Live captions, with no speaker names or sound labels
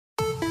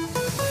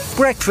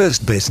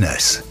Breakfast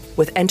Business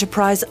with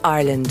Enterprise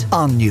Ireland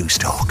on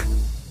Newstalk.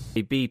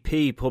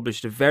 BP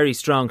published a very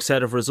strong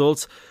set of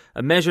results.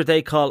 A measure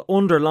they call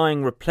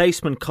underlying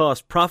replacement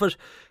cost profit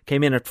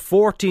came in at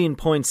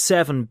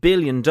 $14.7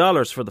 billion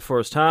for the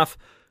first half,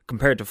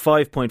 compared to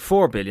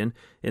 $5.4 billion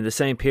in the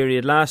same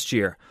period last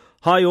year.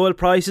 High oil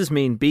prices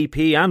mean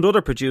BP and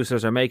other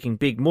producers are making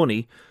big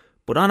money,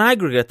 but on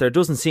aggregate there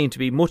doesn't seem to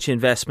be much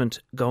investment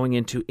going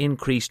into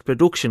increased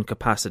production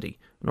capacity.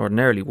 And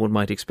ordinarily one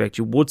might expect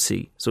you would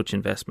see such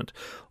investment.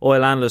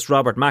 Oil analyst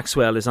Robert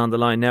Maxwell is on the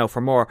line now for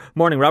more.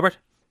 Morning, Robert.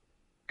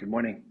 Good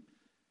morning.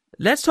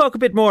 Let's talk a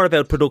bit more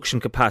about production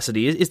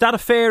capacity. Is that a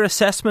fair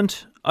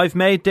assessment I've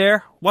made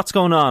there? What's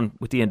going on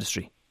with the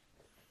industry?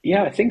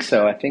 Yeah, I think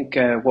so. I think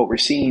what we're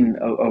seeing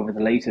over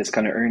the latest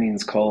kind of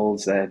earnings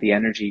calls, the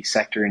energy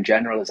sector in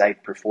general is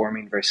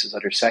outperforming versus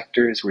other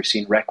sectors. We're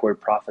seeing record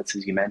profits,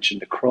 as you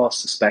mentioned,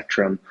 across the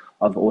spectrum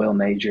of oil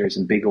majors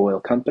and big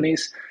oil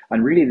companies.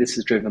 And really this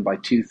is driven by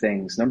two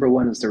things. Number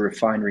one is the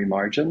refinery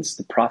margins,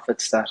 the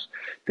profits that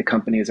the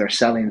companies are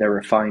selling their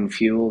refined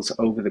fuels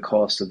over the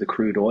cost of the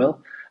crude oil.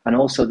 And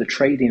also the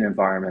trading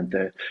environment,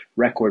 the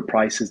record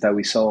prices that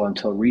we saw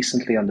until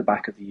recently on the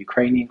back of the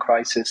Ukrainian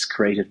crisis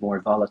created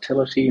more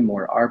volatility,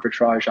 more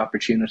arbitrage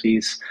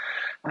opportunities.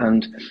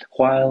 And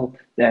while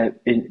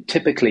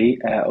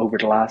typically over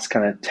the last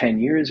kind of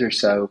 10 years or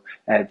so,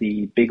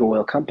 the big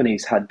oil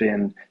companies had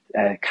been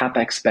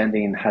CapEx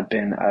spending had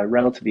been a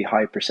relatively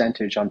high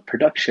percentage on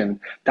production,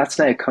 that's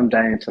now come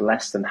down to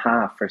less than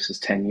half versus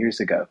 10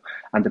 years ago.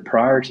 And the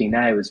priority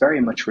now is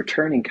very much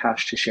returning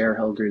cash to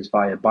shareholders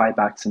via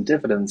buybacks and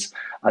dividends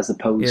as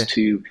opposed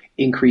to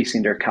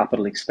increasing their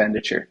capital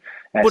expenditure.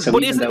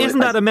 But isn't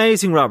that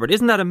amazing, Robert?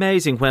 Isn't that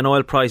amazing when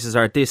oil prices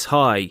are this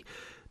high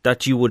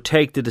that you would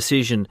take the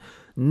decision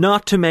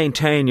not to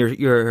maintain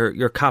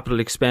your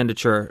capital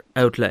expenditure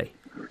outlay?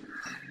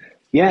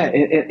 Yeah,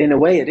 in a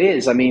way it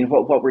is. I mean,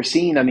 what we're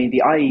seeing, I mean,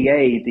 the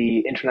IEA, the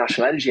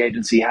International Energy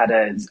Agency, had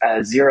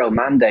a zero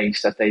mandate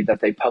that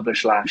they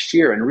published last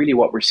year. And really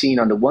what we're seeing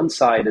on the one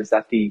side is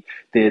that the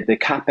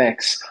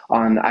CapEx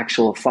on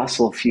actual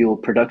fossil fuel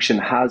production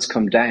has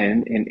come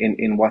down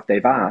in what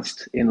they've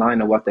asked, in line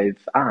with what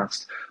they've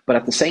asked. But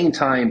at the same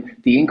time,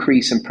 the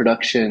increase in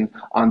production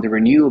on the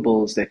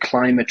renewables, the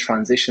climate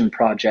transition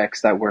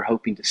projects that we're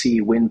hoping to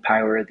see, wind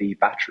power, the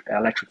battery,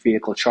 electric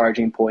vehicle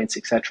charging points,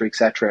 et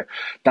cetera,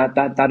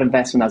 that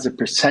investment as a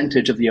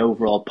percentage of the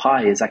overall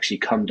pie has actually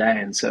come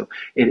down. So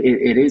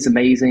it is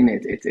amazing.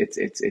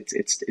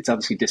 It's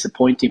obviously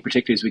disappointing,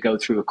 particularly as we go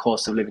through a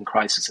cost of living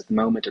crisis at the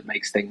moment. It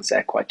makes things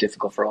quite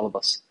difficult for all of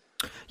us.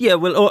 Yeah,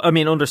 well, I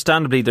mean,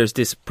 understandably, there's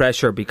this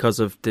pressure because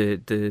of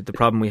the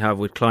problem we have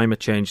with climate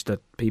change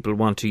that people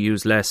want to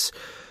use less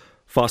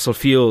fossil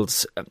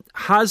fuels.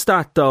 Has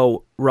that,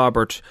 though,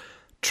 Robert,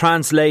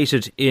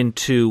 translated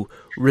into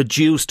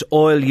reduced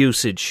oil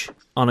usage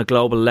on a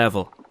global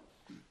level?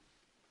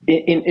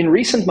 In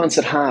recent months,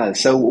 it has.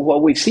 So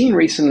what we've seen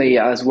recently,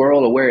 as we're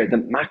all aware, the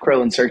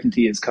macro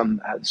uncertainty has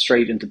come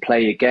straight into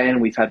play again.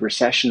 We've had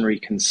recessionary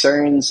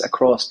concerns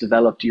across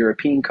developed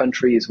European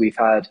countries. We've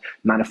had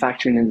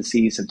manufacturing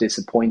indices have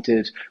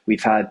disappointed.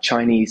 We've had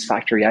Chinese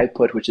factory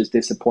output, which is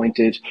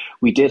disappointed.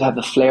 We did have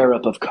the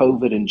flare-up of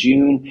COVID in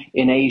June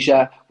in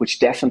Asia, which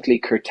definitely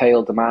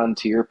curtailed demand,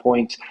 to your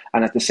point.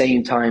 And at the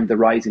same time, the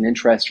rising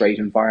interest rate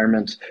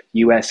environment,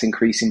 US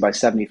increasing by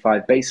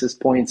 75 basis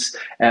points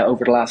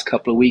over the last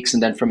couple of weeks,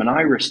 and then from an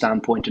Irish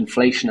standpoint,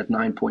 inflation at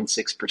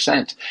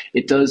 9.6%.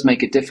 It does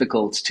make it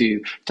difficult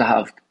to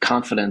have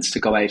confidence to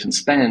go out and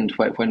spend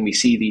when we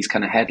see these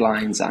kind of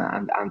headlines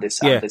and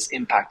this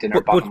impact in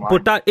our bottom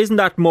line. But isn't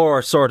that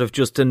more sort of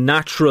just a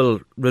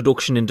natural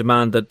reduction in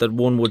demand that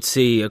one would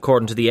see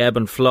according to the ebb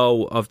and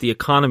flow of the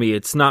economy?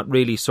 It's not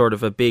really sort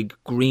of a big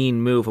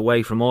green move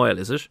away from oil,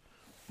 is it?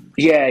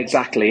 Yeah,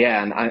 exactly.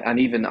 Yeah, and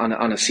even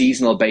on a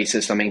seasonal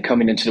basis, I mean,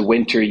 coming into the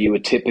winter, you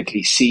would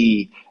typically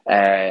see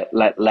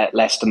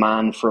less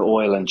demand for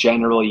oil in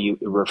general.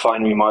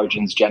 Refinery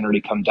margins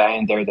generally come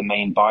down. They're the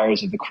main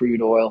buyers of the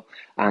crude oil.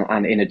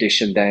 And in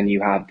addition, then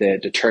you have the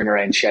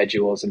turnaround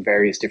schedules and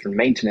various different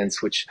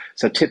maintenance,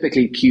 so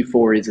typically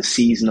Q4 is a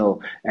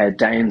seasonal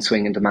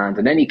downswing in demand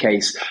in any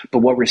case. But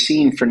what we're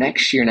seeing for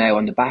next year now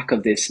on the back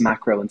of this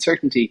macro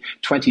uncertainty,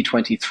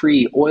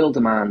 2023 oil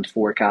demand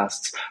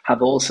forecasts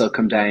have also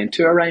come down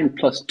to around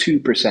plus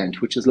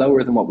 2%, which is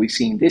lower than what we've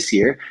seen this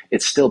year.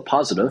 It's still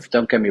positive,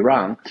 don't get me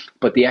wrong,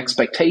 but the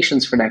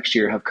expectations for next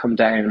year have come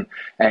down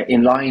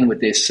in line with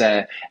this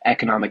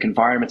economic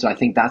environment. And I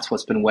think that's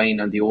what's been weighing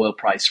on the oil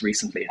price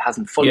recently. It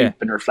hasn't fully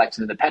been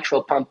reflected in the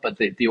petrol pump, but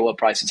the oil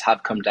prices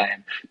have come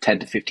down 10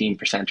 to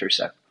 15% or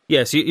so.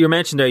 Yes, you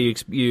mentioned there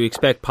you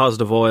expect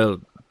positive oil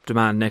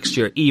demand next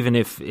year, even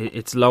if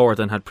it's lower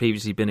than had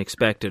previously been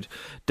expected.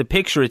 The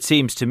picture, it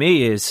seems to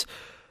me, is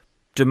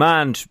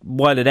demand,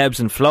 while it ebbs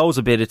and flows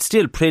a bit, it's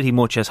still pretty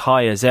much as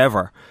high as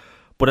ever.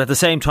 But at the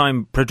same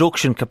time,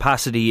 production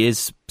capacity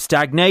is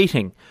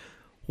stagnating.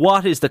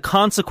 What is the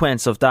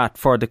consequence of that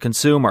for the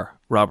consumer,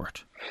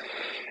 Robert?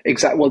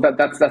 Exactly. Well,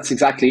 that's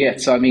exactly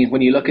it. So, I mean,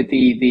 when you look at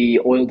the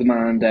oil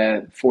demand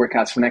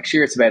forecast for next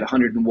year, it's about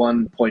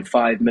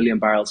 101.5 million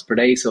barrels per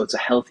day. So it's a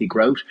healthy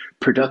growth.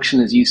 Production,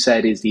 as you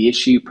said, is the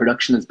issue.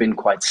 Production has been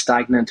quite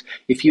stagnant.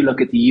 If you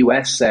look at the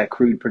US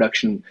crude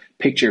production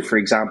picture, for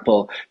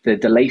example, the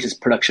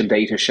latest production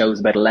data shows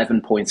about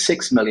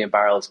 11.6 million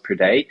barrels per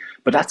day,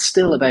 but that's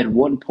still about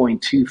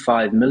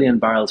 1.25 million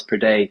barrels per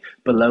day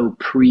below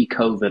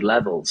pre-COVID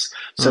levels.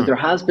 So there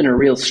has been a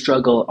real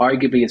struggle.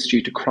 Arguably, it's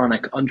due to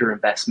chronic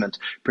underinvestment,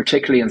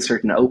 particularly in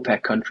certain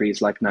OPEC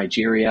countries like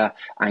Nigeria,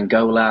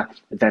 Angola,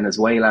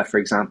 Venezuela, for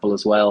example,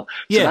 as well.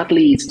 So that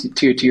leads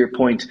to your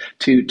point,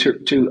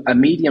 to a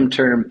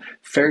medium-term,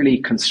 fairly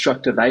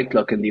constructive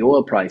outlook in the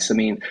oil price. I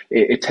mean,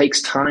 it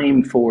takes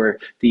time for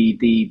the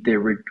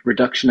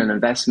reduction in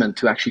investment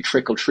to actually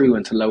trickle through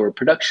into lower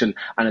production,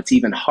 and it's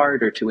even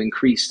harder to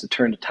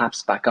turn the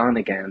taps back on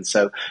again.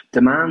 So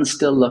demand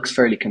still looks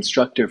fairly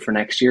constructive for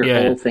next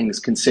year, all things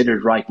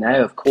considered right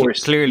now. Of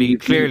course, clearly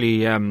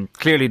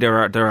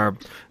there are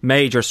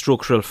major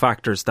structural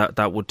factors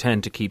that would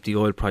tend to keep the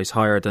oil price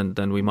higher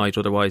than we might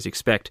otherwise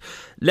expect.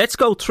 Let's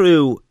go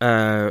through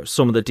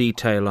some of the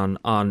detail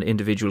on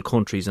individual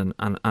countries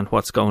and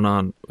what's going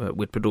on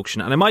with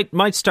production. And I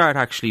might start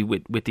actually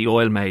with the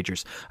oil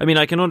majors. I mean,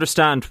 I can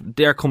understand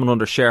they're coming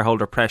under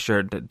shareholder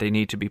pressure, that they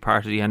need to be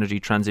part of the energy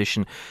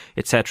transition,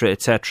 etc.,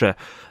 etc.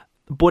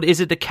 But is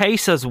it the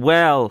case as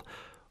well,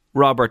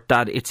 Robert,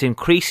 that it's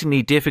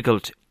increasingly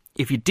difficult,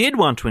 if you did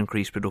want to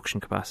increase production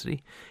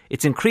capacity,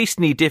 it's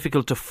increasingly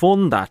difficult to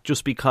fund that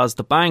just because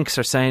the banks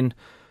are saying,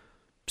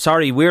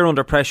 sorry, we're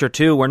under pressure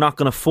too, we're not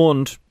going to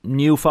fund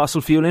new fossil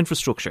fuel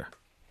infrastructure?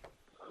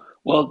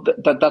 Well,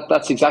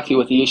 that's exactly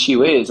what the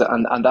issue is,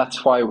 and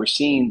that's why we're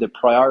seeing the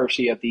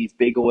priority of these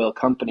big oil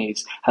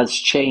companies has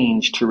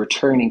changed to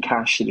returning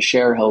cash to the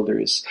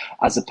shareholders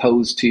as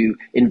opposed to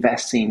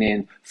investing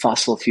in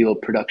fossil fuel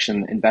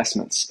production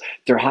investments.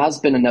 There has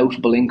been a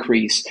notable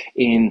increase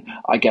in,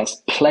 I guess,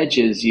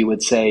 pledges, you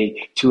would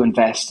say, to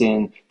invest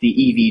in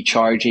the EV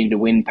charging, the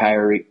wind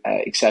power,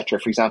 etc.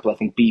 For example, I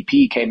think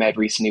BP came out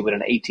recently with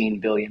an £18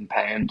 billion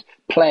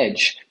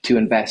pledge to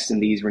invest in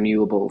these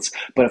renewables.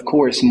 But of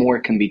course, more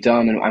can be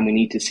done, and we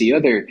need to see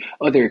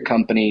other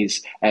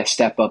companies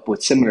step up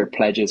with similar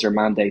pledges or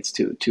mandates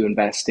to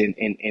invest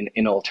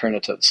in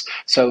alternatives.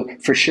 So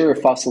for sure,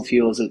 fossil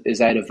fuels is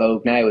out of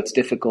vogue now. It's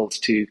difficult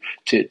to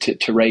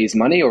raise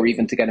money or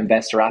even to get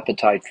investor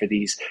appetite for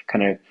these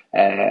kind of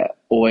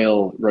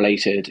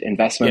oil-related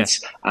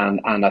investments,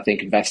 and I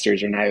think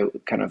investors are now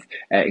kind of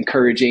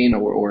encouraging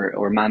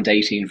or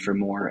mandating for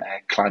more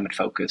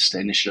climate-focused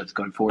initiatives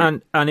going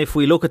forward. And if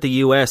we look at the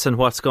US and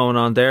what's going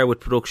on there with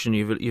production,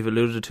 you've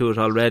alluded to it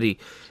already.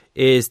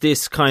 Is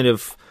this kind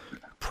of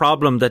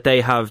problem that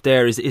they have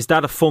there, is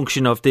that a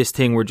function of this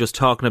thing we're just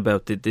talking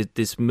about,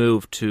 this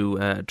move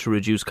to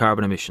reduce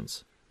carbon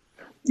emissions?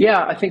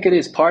 Yeah, I think it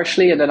is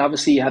partially. And then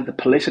obviously you have the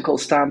political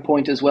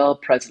standpoint as well.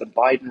 President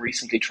Biden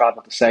recently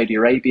traveled to Saudi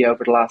Arabia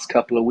over the last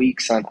couple of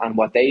weeks. And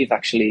what they've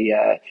actually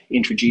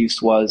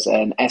introduced was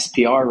an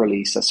SPR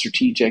release, a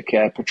strategic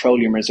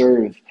petroleum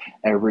reserve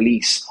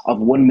release of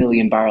 1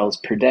 million barrels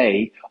per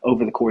day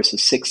over the course of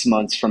 6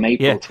 months from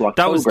April to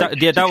October.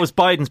 That was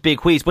Biden's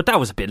big wheeze, but that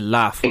was a bit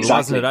laughable, exactly.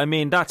 Wasn't it? I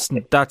mean, that's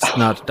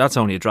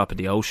only a drop in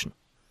the ocean.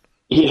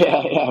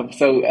 Yeah.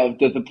 So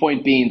the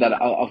point being that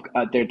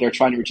they're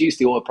trying to reduce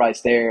the oil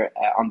price there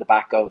on the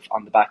back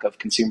of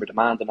consumer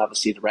demand and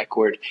obviously the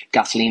record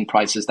gasoline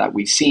prices that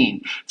we've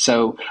seen.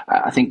 So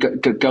I think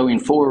going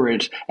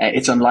forward,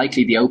 it's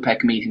unlikely the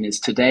OPEC meeting is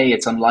today.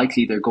 It's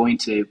unlikely they're going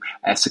to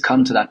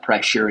succumb to that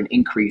pressure and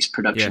increase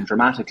production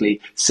dramatically,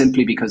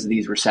 simply because of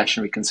these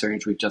recessionary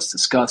concerns we've just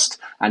discussed.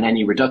 And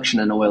any reduction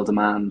in oil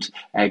demand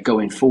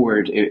going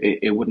forward,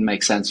 it wouldn't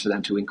make sense for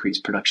them to increase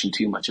production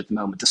too much at the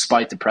moment,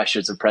 despite the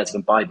pressures of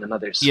President Biden and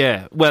others.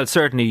 Yeah, well,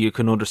 certainly you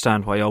can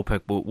understand why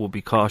OPEC will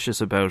be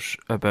cautious about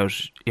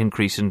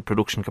increasing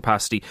production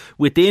capacity.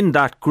 Within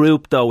that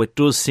group, though, it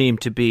does seem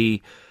to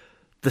be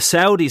the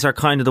Saudis are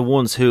kind of the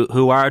ones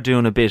who are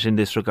doing a bit in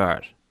this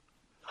regard.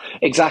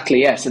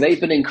 Exactly, yeah. So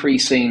they've been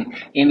increasing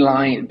in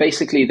line.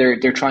 Basically,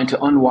 they're trying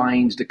to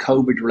unwind the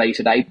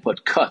COVID-related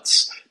output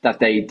cuts that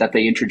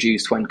they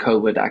introduced when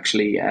COVID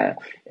actually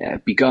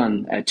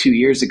begun 2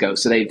 years ago.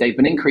 So they've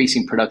been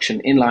increasing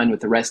production in line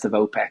with the rest of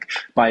OPEC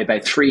by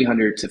about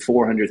 300 to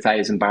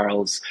 400,000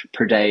 barrels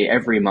per day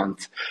every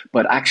month.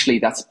 But actually,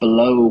 that's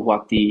below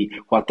what they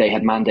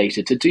had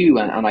mandated to do.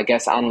 And I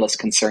guess analysts'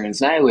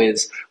 concerns now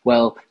is,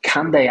 well,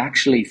 can they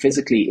actually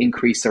physically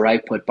increase their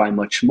output by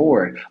much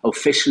more?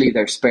 Officially,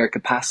 their spare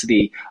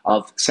capacity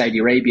of Saudi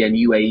Arabia and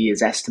UAE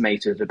is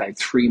estimated at about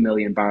 3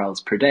 million barrels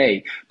per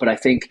day. But I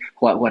think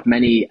what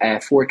many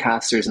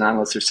forecasters and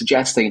analysts are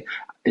suggesting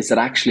is that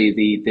actually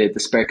the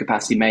spare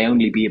capacity may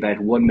only be about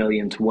 1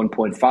 million to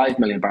 1.5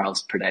 million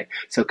barrels per day.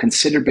 So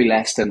considerably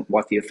less than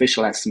what the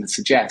official estimates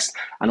suggest.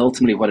 And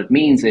ultimately what it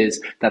means is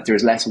that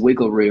there's less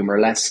wiggle room or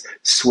less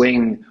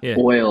swing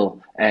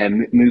oil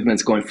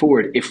movements going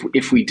forward.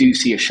 If we do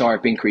see a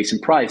sharp increase in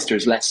price,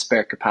 there's less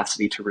spare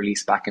capacity to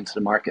release back into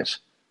the market.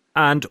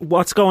 And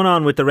what's going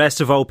on with the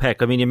rest of OPEC?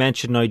 I mean, you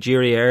mentioned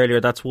Nigeria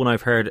earlier. That's one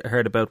I've heard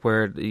about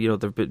where, there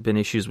have been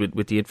issues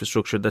with the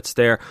infrastructure that's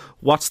there.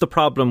 What's the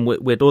problem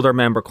with other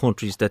member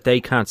countries that they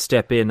can't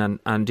step in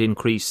and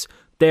increase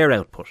their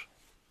output?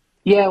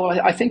 Yeah, well,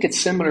 I think it's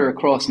similar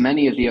across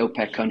many of the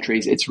OPEC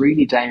countries. It's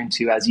really down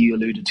to, as you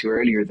alluded to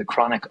earlier, the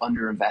chronic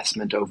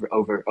underinvestment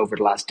over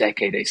the last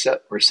decade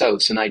or so.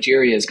 So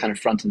Nigeria is kind of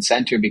front and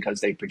center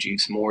because they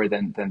produce more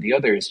than the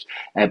others.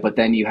 But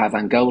then you have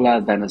Angola,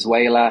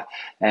 Venezuela,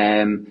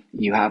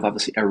 you have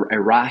obviously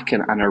Iraq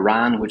and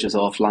Iran, which is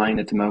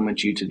offline at the moment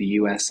due to the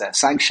US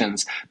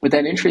sanctions. But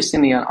then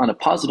interestingly, on a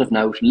positive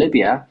note,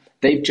 Libya,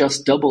 they've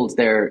just doubled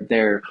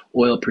their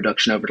oil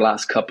production over the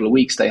last couple of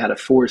weeks. They had a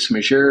force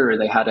majeure, or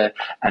they had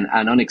an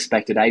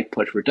unexpected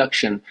output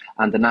reduction,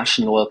 and the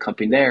national oil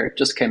company there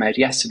just came out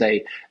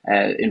yesterday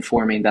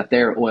informing that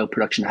their oil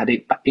production had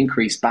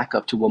increased back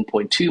up to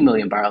 1.2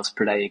 million barrels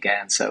per day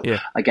again. So yeah.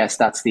 I guess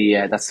that's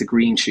the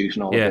green shoot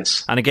in all of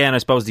this. And again, I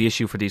suppose the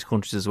issue for these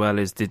countries as well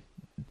is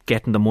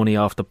getting the money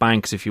off the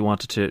banks if you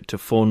wanted to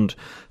fund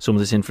some of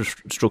this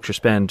infrastructure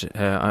spend.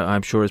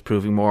 I'm sure is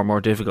proving more and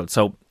more difficult.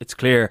 So it's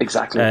clear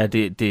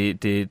exactly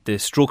the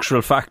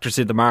structural factors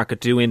in the market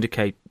do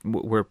indicate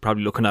we're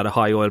probably looking at a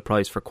high oil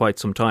price for quite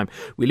some time.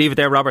 We leave it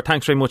there, Robert.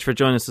 Thanks very much for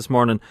joining us this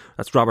morning.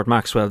 That's Robert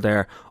Maxwell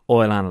there,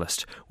 oil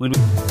analyst.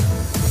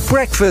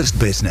 Breakfast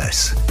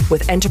Business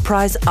with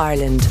Enterprise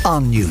Ireland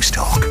on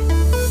Newstalk.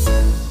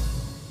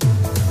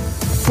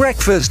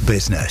 Breakfast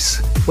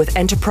Business with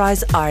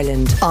Enterprise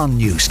Ireland on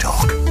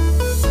Newstalk.